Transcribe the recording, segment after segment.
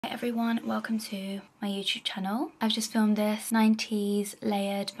Hi everyone, welcome to my YouTube channel. I've just filmed this 90s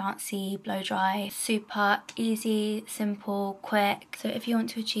layered bouncy blow dry. Super easy, simple, quick. So if you want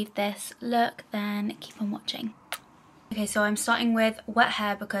to achieve this look, then keep on watching. Okay, so I'm starting with wet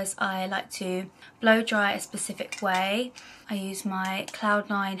hair because I like to blow dry a specific way. I use my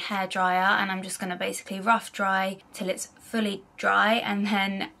Cloud9 hair dryer and I'm just going to basically rough dry till it's fully dry, and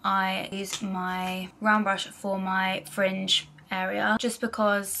then I use my round brush for my fringe area just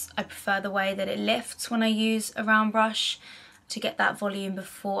because I prefer the way that it lifts when I use a round brush to get that volume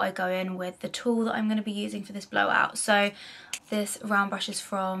before I go in with the tool that I'm going to be using for this blowout. So this round brush is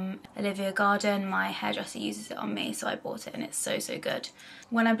from Olivia Garden. My hairdresser uses it on me, so I bought it and it's so good.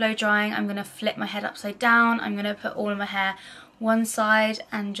 When I'm blow drying, I'm going to flip my head upside down. I'm going to put all of my hair one side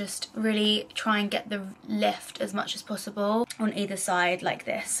and just really try and get the lift as much as possible on either side like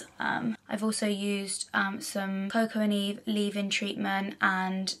this. I've also used some Coco and Eve leave-in treatment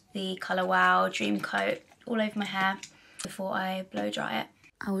and the Colour Wow Dream Coat all over my hair before I blow dry it.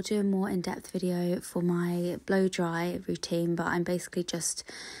 I will do a more in-depth video for my blow dry routine, but I'm basically just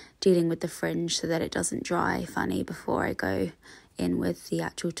dealing with the fringe so that it doesn't dry funny before I go in with the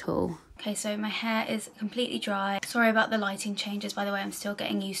actual tool. Okay, so my hair is completely dry. Sorry about the lighting changes, by the way. I'm still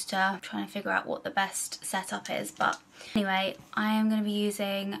getting used to trying to figure out what the best setup is, but anyway, I am going to be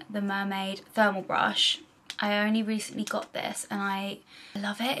using the Mermaid thermal brush. I only recently got this and I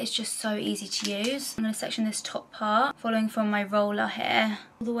love it. It's just so easy to use. I'm going to section this top part, following from my roller here,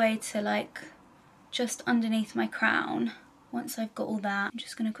 all the way to like just underneath my crown. Once I've got all that, I'm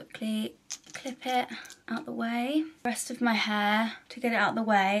just going to quickly clip it out the way. The rest of my hair, to get it out the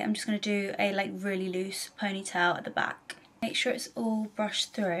way, I'm just going to do a like really loose ponytail at the back. Make sure it's all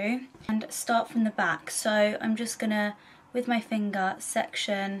brushed through and start from the back. So I'm just going to, with my finger,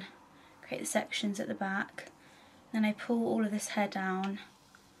 create the sections at the back. Then I pull all of this hair down.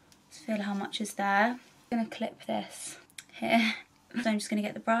 Just feel how much is there. I'm going to clip this here. So I'm just going to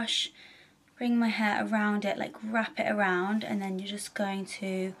get the brush, bring my hair around it, like wrap it around, and then you're just going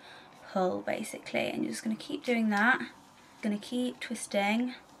to pull basically, and you're just going to keep doing that. Going to keep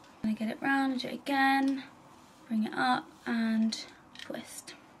twisting. I'm going to get it round, do it again, bring it up and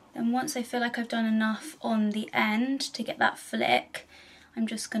twist. Then once I feel like I've done enough on the end to get that flick, I'm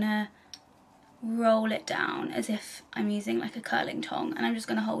just going to roll it down as if I'm using like a curling tong, and I'm just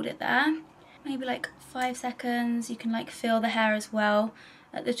going to hold it there. Maybe like 5 seconds. You can like feel the hair as well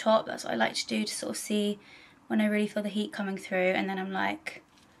at the top. That's what I like to do to sort of see when I really feel the heat coming through, and then I'm like,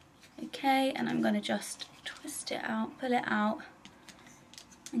 okay, and I'm going to just twist it out, pull it out,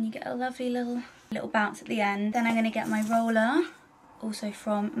 and you get a lovely little bounce at the end. Then I'm going to get my roller, also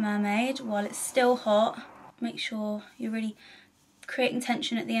from Mermaid, while it's still hot. Make sure you're really creating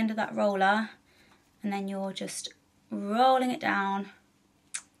tension at the end of that roller, and then you're just rolling it down.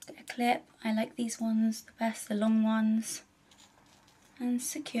 Get a clip. I like these ones the best, the long ones, and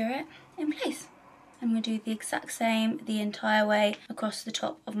secure it in place. I'm going to do the exact same the entire way across the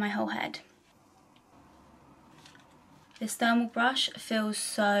top of my whole head. This thermal brush feels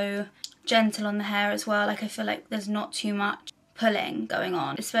so gentle on the hair as well. Like I feel like there's not too much pulling going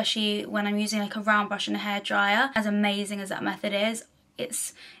on, especially when I'm using like a round brush and a hairdryer. As amazing as that method is,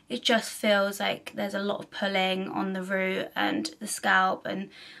 it just feels like there's a lot of pulling on the root and the scalp, and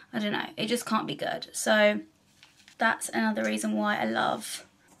I don't know, it just can't be good. So that's another reason why I love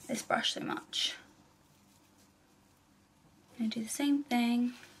this brush so much. I'm going to do the same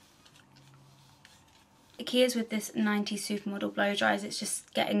thing. The key is with this 90s supermodel blow dries, it's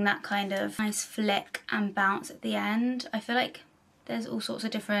just getting that kind of nice flick and bounce at the end. I feel like there's all sorts of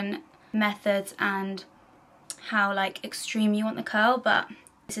different methods and how like extreme you want the curl, but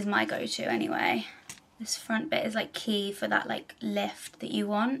this is my go-to anyway. This front bit is like key for that like lift that you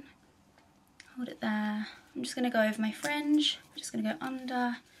want. Hold it there. I'm just going to go over my fringe. I'm just going to go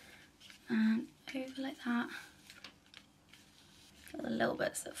under and over like that. Got the little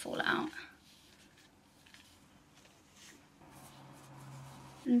bits that fall out.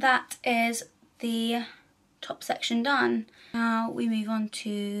 And that is the top section done. Now we move on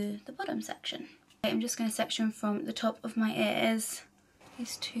to the bottom section. I'm just going to section from the top of my ears,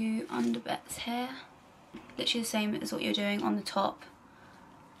 these two under bits here. Literally the same as what you're doing on the top,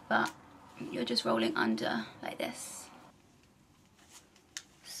 but you're just rolling under like this.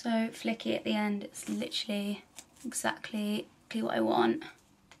 So flicky at the end, it's literally exactly what I want.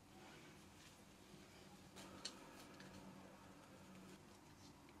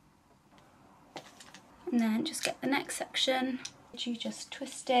 And then just get the next section, you just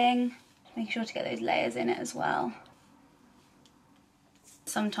twisting. Make sure to get those layers in it as well.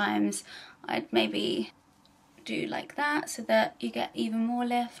 Sometimes I'd maybe do like that so that you get even more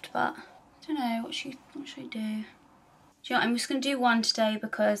lift, but I don't know, what should I do? Do you know what, I'm just going to do one today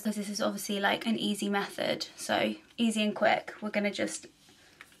because this is obviously like an easy method, so easy and quick. We're going to just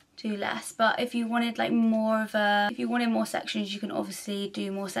do less, but if you wanted like more of a, if you wanted more sections, you can obviously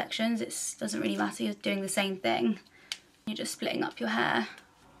do more sections. It doesn't really matter, you're doing the same thing. You're just splitting up your hair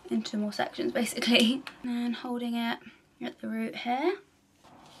into more sections basically, and holding it at the root here.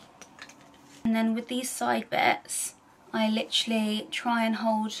 And then with these side bits, I literally try and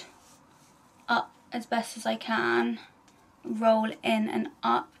hold up as best as I can, roll in and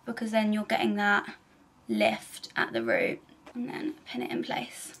up, because then you're getting that lift at the root, and then pin it in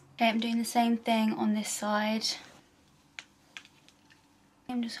place. Okay, I'm doing the same thing on this side.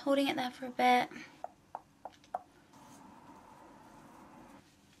 I'm just holding it there for a bit.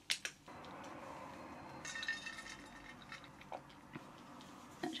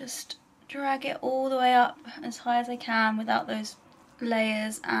 Just drag it all the way up as high as I can without those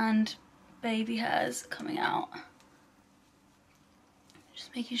layers and baby hairs coming out.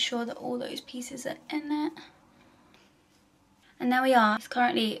 Just making sure that all those pieces are in it. And there we are. It's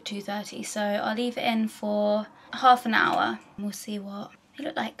currently 2:30, so I'll leave it in for half an hour. We'll see what they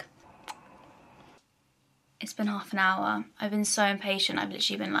look like. It's been half an hour. I've been so impatient. I've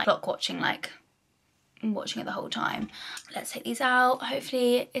literally been like clock watching, like watching it the whole time. Let's take these out.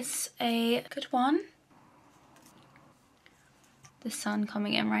 Hopefully it's a good one. The sun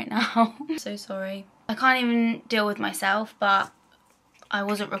coming in right now. I'm so sorry. I can't even deal with myself, but I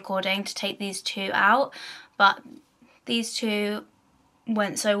wasn't recording to take these two out, but these two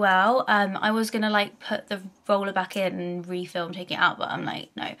went so well. I was gonna like put the roller back in and refilm taking it out, but I'm like,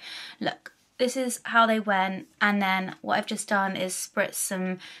 no. Look, this is how they went, and then what I've just done is spritz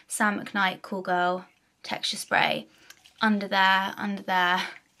some Sam McKnight Cool Girl texture spray under there, and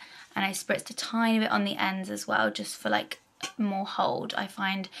I spritzed a tiny bit on the ends as well, just for like more hold. I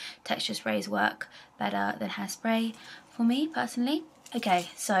find texture sprays work better than hairspray for me personally. Okay,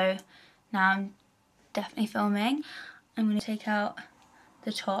 so now I'm definitely filming. I'm going to take out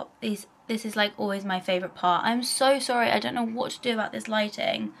the top. This is like always my favourite part. I'm so sorry, I don't know what to do about this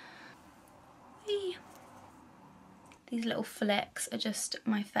lighting. Whee! These little flicks are just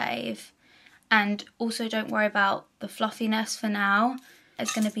my fave. And also don't worry about the fluffiness for now.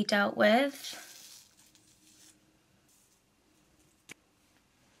 It's going to be dealt with.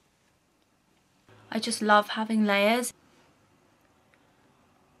 I just love having layers.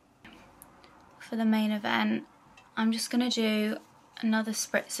 For the main event, I'm just going to do another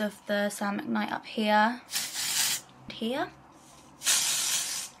spritz of the Sam McKnight up here. Here.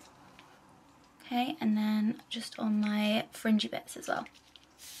 Okay, and then just on my fringy bits as well.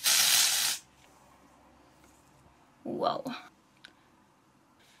 Whoa.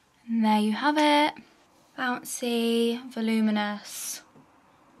 And there you have it. Bouncy, voluminous.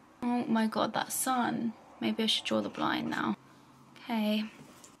 Oh my god, that sun. Maybe I should draw the blind now. Okay.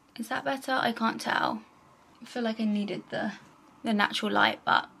 Is that better? I can't tell. I feel like I needed the natural light,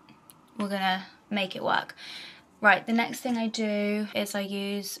 but we're gonna make it work. Right, the next thing I do is I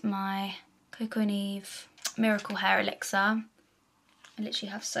use my Coco and Eve Miracle Hair Elixir. I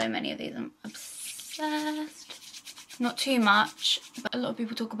literally have so many of these, I'm obsessed. Not too much, but a lot of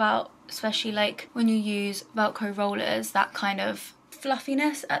people talk about, especially like when you use Velcro rollers, that kind of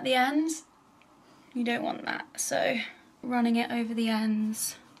fluffiness at the ends. You don't want that, so running it over the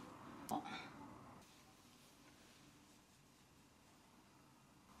ends.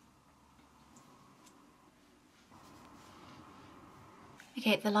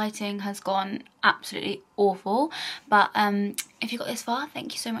 Okay, the lighting has gone absolutely awful, but if you got this far,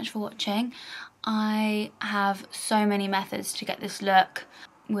 thank you so much for watching. I have so many methods to get this look,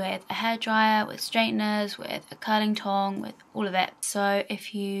 with a hairdryer, with straighteners, with a curling tong, with all of it. So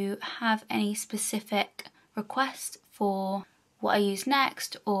if you have any specific requests for what I use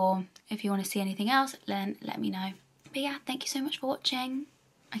next, or if you want to see anything else, then let me know. But yeah, thank you so much for watching.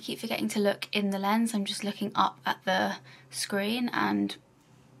 I keep forgetting to look in the lens. I'm just looking up at the screen, and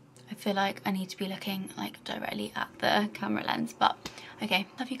I feel like I need to be looking like directly at the camera lens. But okay,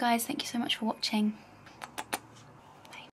 love you guys. Thank you so much for watching.